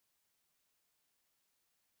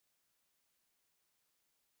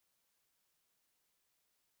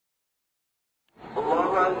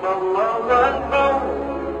أكبر الله أكبر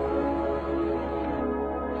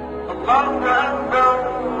الله أكبر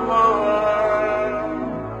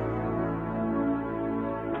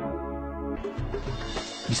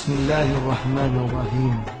بسم الله الرحمن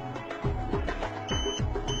الرحيم.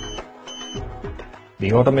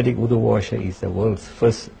 The automatic wudu washer is the world's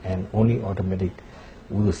first and only automatic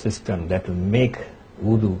wudu system that will make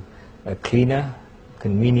wudu a cleaner,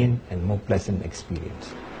 convenient and more pleasant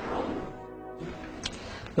experience.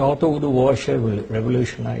 The auto wudu washer will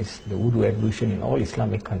revolutionize the wudu ablution in all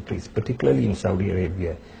Islamic countries, particularly in Saudi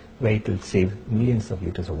Arabia, where it will save millions of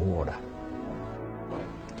liters of water.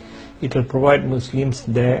 It will provide Muslims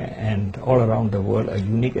there and all around the world a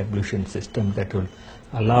unique ablution system that will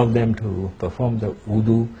allow them to perform the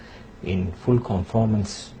wudu in full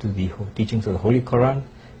conformance to the teachings of the Holy Quran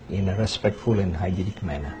in a respectful and hygienic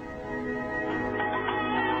manner.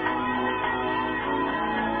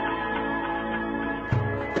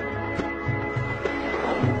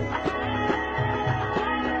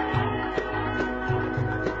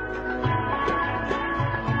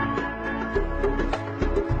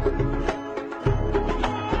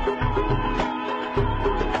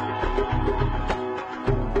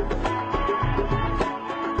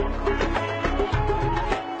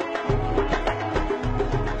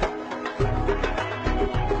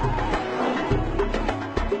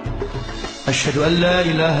 أشهد أن لا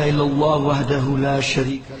إله إلا الله وحده لا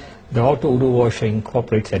شريك له. The auto wudu washer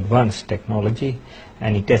incorporates advanced technology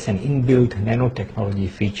and it has an inbuilt nanotechnology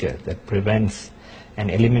feature that prevents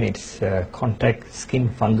and eliminates contact, skin,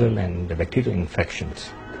 fungal and bacterial infections.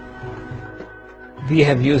 We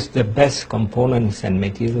have used the best components and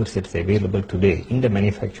materials that's available today in the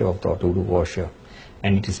manufacture of the auto wudu washer,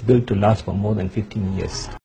 and it is built to last for more than 15 years.